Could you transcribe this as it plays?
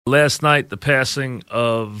Last night, the passing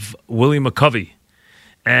of Willie McCovey.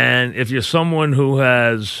 And if you're someone who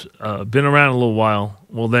has been around a little while,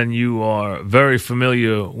 well, then you are very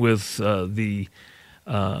familiar with the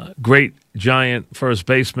great giant first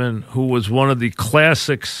baseman who was one of the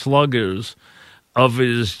classic sluggers of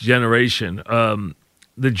his generation.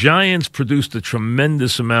 The Giants produced a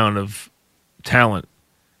tremendous amount of talent,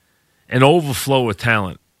 an overflow of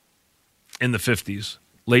talent in the 50s,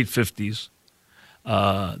 late 50s.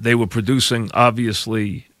 They were producing,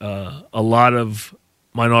 obviously, a lot of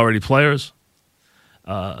minority players.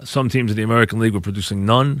 Some teams in the American League were producing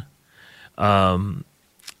none.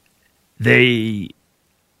 They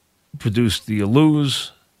produced the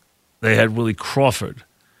Alous. They had Willie Crawford.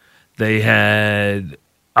 They had,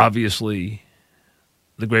 obviously,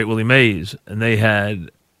 the great Willie Mays. And they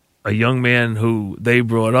had a young man who they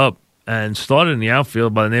brought up and started in the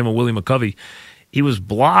outfield by the name of Willie McCovey. He was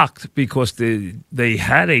blocked because they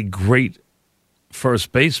had a great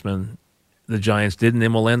first baseman, the Giants did,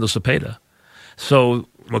 named Orlando Cepeda. So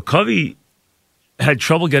McCovey had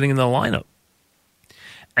trouble getting in the lineup.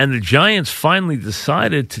 And the Giants finally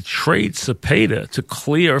decided to trade Cepeda to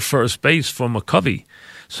clear first base for McCovey.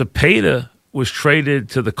 Cepeda was traded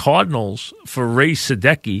to the Cardinals for Ray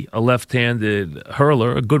Sadecki, a left-handed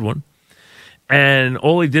hurler, a good one. And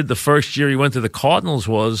all he did the first year he went to the Cardinals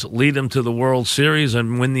was lead them to the World Series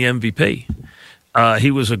and win the MVP.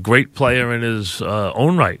 He was a great player in his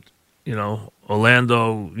own right. You know,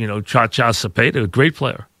 Orlando, Cha-Cha Cepeda, a great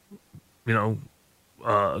player.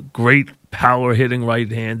 Great power-hitting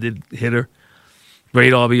right-handed hitter.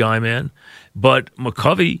 Great RBI man. But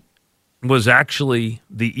McCovey was actually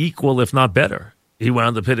the equal, if not better. He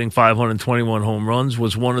wound up hitting 521 home runs,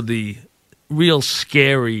 was one of the real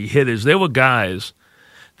scary hitters. There were guys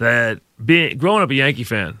that, growing up a Yankee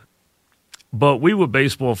fan, but we were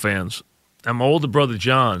baseball fans. And my older brother,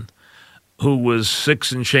 John, who was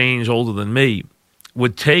 6 and change older than me,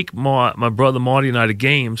 would take my brother Marty and I to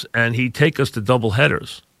games, and he'd take us to double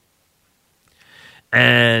headers.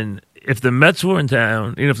 And if the Mets were in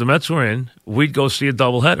town, if the Mets were in, we'd go see a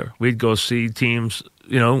doubleheader. We'd go see teams,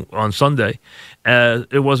 on Sunday.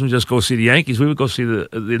 It wasn't just go see the Yankees. We would go see the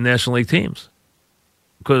National League teams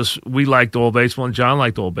because we liked all baseball and John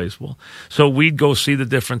liked all baseball. So we'd go see the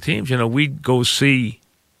different teams. We'd go see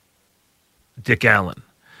Dick Allen,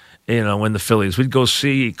 in the Phillies. We'd go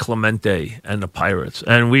see Clemente and the Pirates.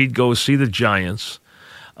 And we'd go see the Giants.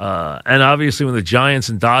 And obviously when the Giants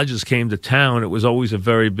and Dodgers came to town, it was always a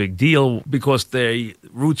very big deal because their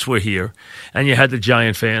roots were here. And you had the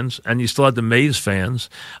Giant fans, and you still had the Mays fans,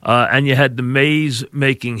 and you had the Mays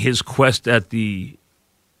making his quest at the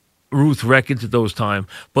Ruth records at those time.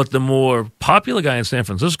 But the more popular guy in San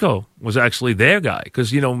Francisco was actually their guy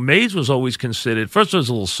because, Mays was always considered, first, it was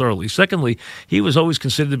a little surly. Secondly, he was always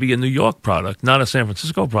considered to be a New York product, not a San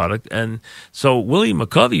Francisco product. And so Willie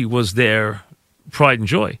McCovey was their pride and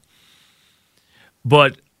joy.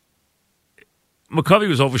 But McCovey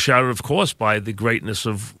was overshadowed, of course, by the greatness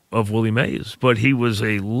of Willie Mays. But he was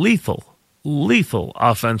a lethal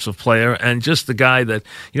offensive player and just the guy that,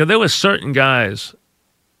 there were certain guys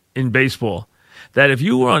in baseball that if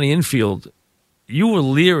you were on the infield, you were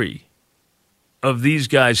leery of these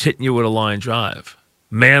guys hitting you with a line drive.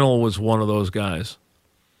 Mantle was one of those guys.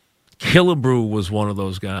 Killebrew was one of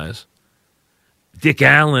those guys. Dick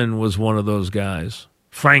Allen was one of those guys.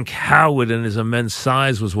 Frank Howard in his immense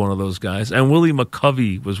size was one of those guys. And Willie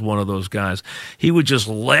McCovey was one of those guys. He would just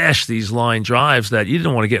lash these line drives that you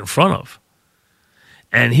didn't want to get in front of.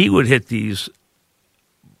 And he would hit these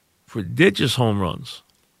prodigious home runs.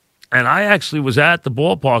 And I actually was at the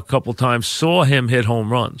ballpark a couple times, saw him hit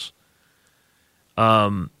home runs.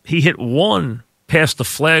 He hit one past the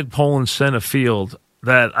flagpole in center field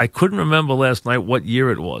that I couldn't remember last night what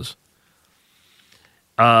year it was.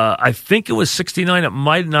 I think it was 69. It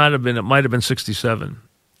might not have been. It might have been 67.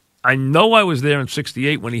 I know I was there in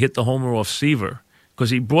 68 when he hit the homer off Seaver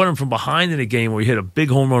because he brought him from behind in a game where he hit a big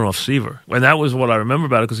home run off Seaver. And that was what I remember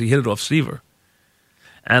about it because he hit it off Seaver.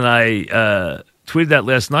 And I tweeted that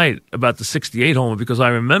last night about the 68 homer because I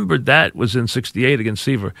remembered that was in 68 against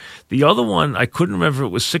Seaver. The other one, I couldn't remember if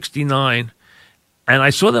it was 69. And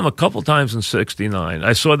I saw them a couple times in 69.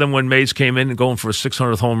 I saw them when Mays came in and going for a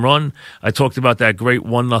 600th home run. I talked about that great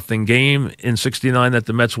 1-0 game in 69 that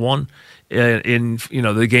the Mets won. In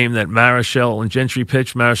the game that Marichal and Gentry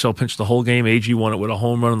pitched. Marichal pitched the whole game. AG won it with a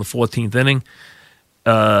home run in the 14th inning.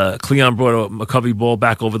 Cleon brought a McCovey ball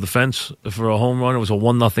back over the fence for a home run. It was a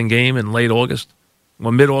 1-0 game in mid-August.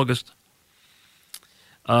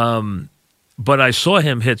 But I saw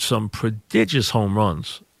him hit some prodigious home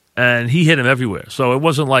runs. And he hit him everywhere. So it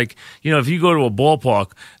wasn't like, if you go to a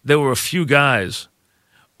ballpark, there were a few guys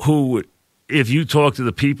who, if you talk to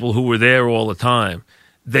the people who were there all the time,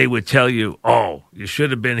 they would tell you, oh, you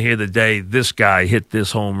should have been here the day this guy hit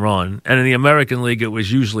this home run. And in the American League, it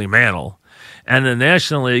was usually Mantle. And in the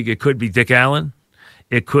National League, it could be Dick Allen.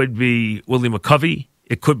 It could be Willie McCovey.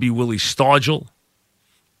 It could be Willie Stargell.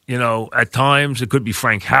 At times, it could be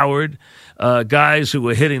Frank Howard. Guys who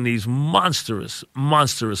were hitting these monstrous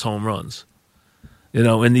home runs,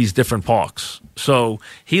 in these different parks. So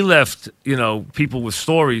he left, people with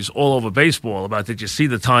stories all over baseball about, did you see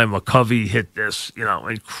the time McCovey hit this,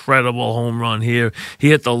 incredible home run here? He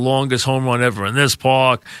hit the longest home run ever in this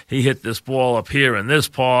park. He hit this ball up here in this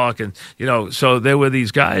park. And, so there were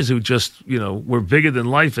these guys who just, were bigger than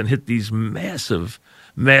life and hit these massive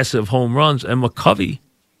home runs. And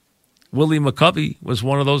Willie McCovey was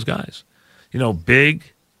one of those guys.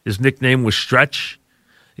 Big. His nickname was Stretch.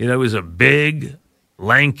 He was a big,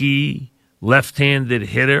 lanky, left-handed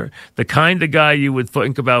hitter. The kind of guy you would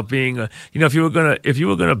think about being if you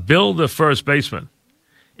were gonna build a first baseman,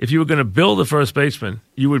 you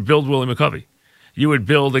would build Willie McCovey. You would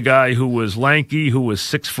build a guy who was lanky, who was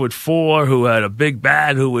 6'4", who had a big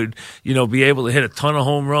bat, who would, be able to hit a ton of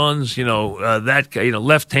home runs, that guy,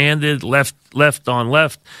 left-handed, left on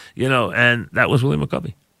left, and that was Willie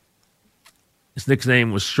McCovey. His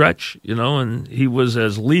nickname was Stretch, and he was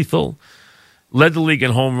as lethal. Led the league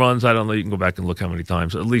in home runs. I don't know. You can go back and look how many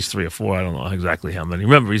times. At least 3 or 4. I don't know exactly how many.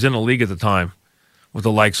 Remember, he's in the league at the time with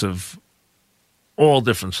the likes of all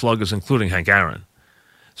different sluggers, including Hank Aaron.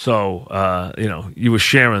 So, you were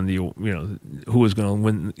sharing who was going to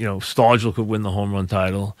win. Stargell could win the home run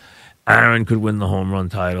title. Aaron could win the home run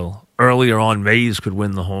title. Earlier on, Mays could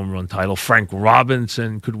win the home run title. Frank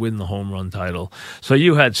Robinson could win the home run title. So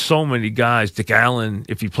you had so many guys. Dick Allen,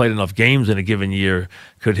 if he played enough games in a given year,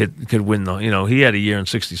 could win the. He had a year in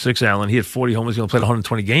 '66. Allen, he had 40 homers. He only played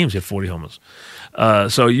 120 games. He had 40 homers.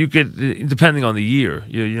 So you could, depending on the year,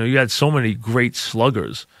 you had so many great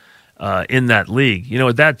sluggers in that league.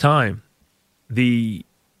 At that time, the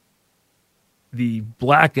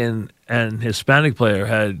black and Hispanic player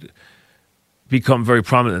had become very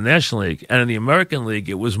prominent in the National League. And in the American League,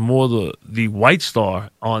 it was more the white star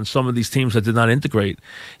on some of these teams that did not integrate.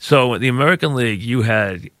 So in the American League, you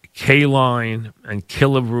had K-Line and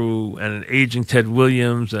Killebrew and an aging Ted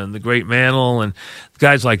Williams and the great Mantle and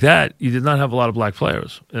guys like that. You did not have a lot of black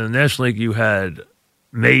players. In the National League, you had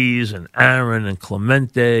Mays and Aaron and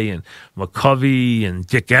Clemente and McCovey and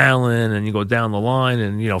Dick Allen, and you go down the line,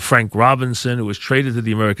 and Frank Robinson, who was traded to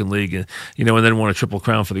the American League, and then won a Triple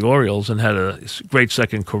Crown for the Orioles and had a great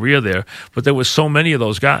second career there. But there were so many of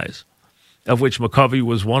those guys, of which McCovey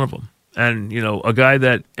was one of them. And a guy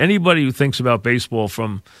that anybody who thinks about baseball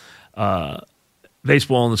from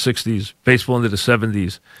baseball in the '60s, baseball into the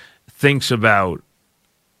 '70s, thinks about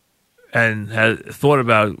and had thought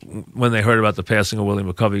about when they heard about the passing of Willie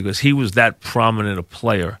McCovey, because he was that prominent a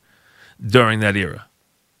player during that era.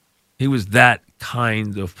 He was that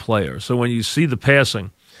kind of player. So when you see the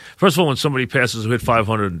passing, first of all, when somebody passes who hit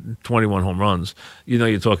 521 home runs,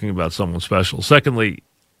 you're talking about someone special. Secondly,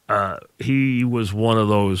 he was one of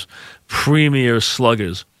those premier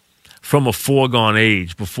sluggers from a foregone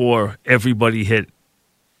age before everybody hit,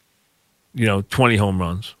 20 home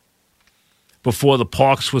runs. Before the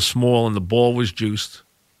parks were small and the ball was juiced.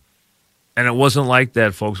 And it wasn't like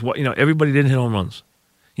that, folks. Everybody didn't hit home runs.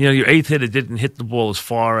 Your eighth hitter didn't hit the ball as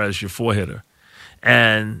far as your four hitter.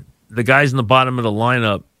 And the guys in the bottom of the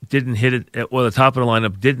lineup didn't hit it, or the top of the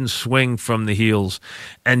lineup didn't swing from the heels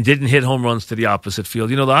and didn't hit home runs to the opposite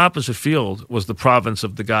field. The opposite field was the province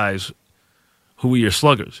of the guys who were your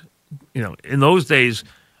sluggers. In those days,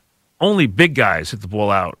 only big guys hit the ball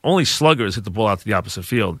out. Only sluggers hit the ball out to the opposite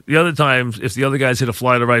field. The other times, if the other guys hit a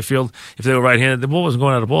fly to right field, if they were right-handed, the ball wasn't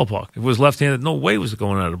going out of the ballpark. If it was left-handed, no way was it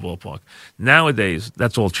going out of the ballpark. Nowadays,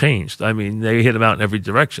 that's all changed. I mean, they hit them out in every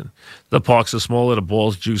direction. The parks are smaller, the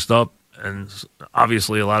ball's juiced up, and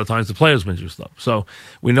obviously a lot of times the player's been juiced up. So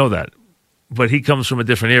we know that. But he comes from a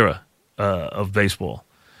different era of baseball,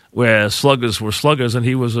 where sluggers were sluggers, and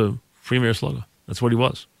he was a premier slugger. That's what he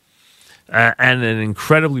was. And an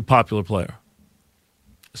incredibly popular player.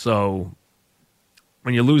 So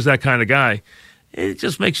when you lose that kind of guy, it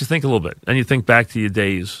just makes you think a little bit. And you think back to your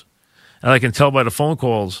days. And I can tell by the phone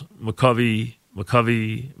calls, McCovey,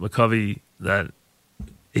 that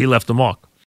he left a mark.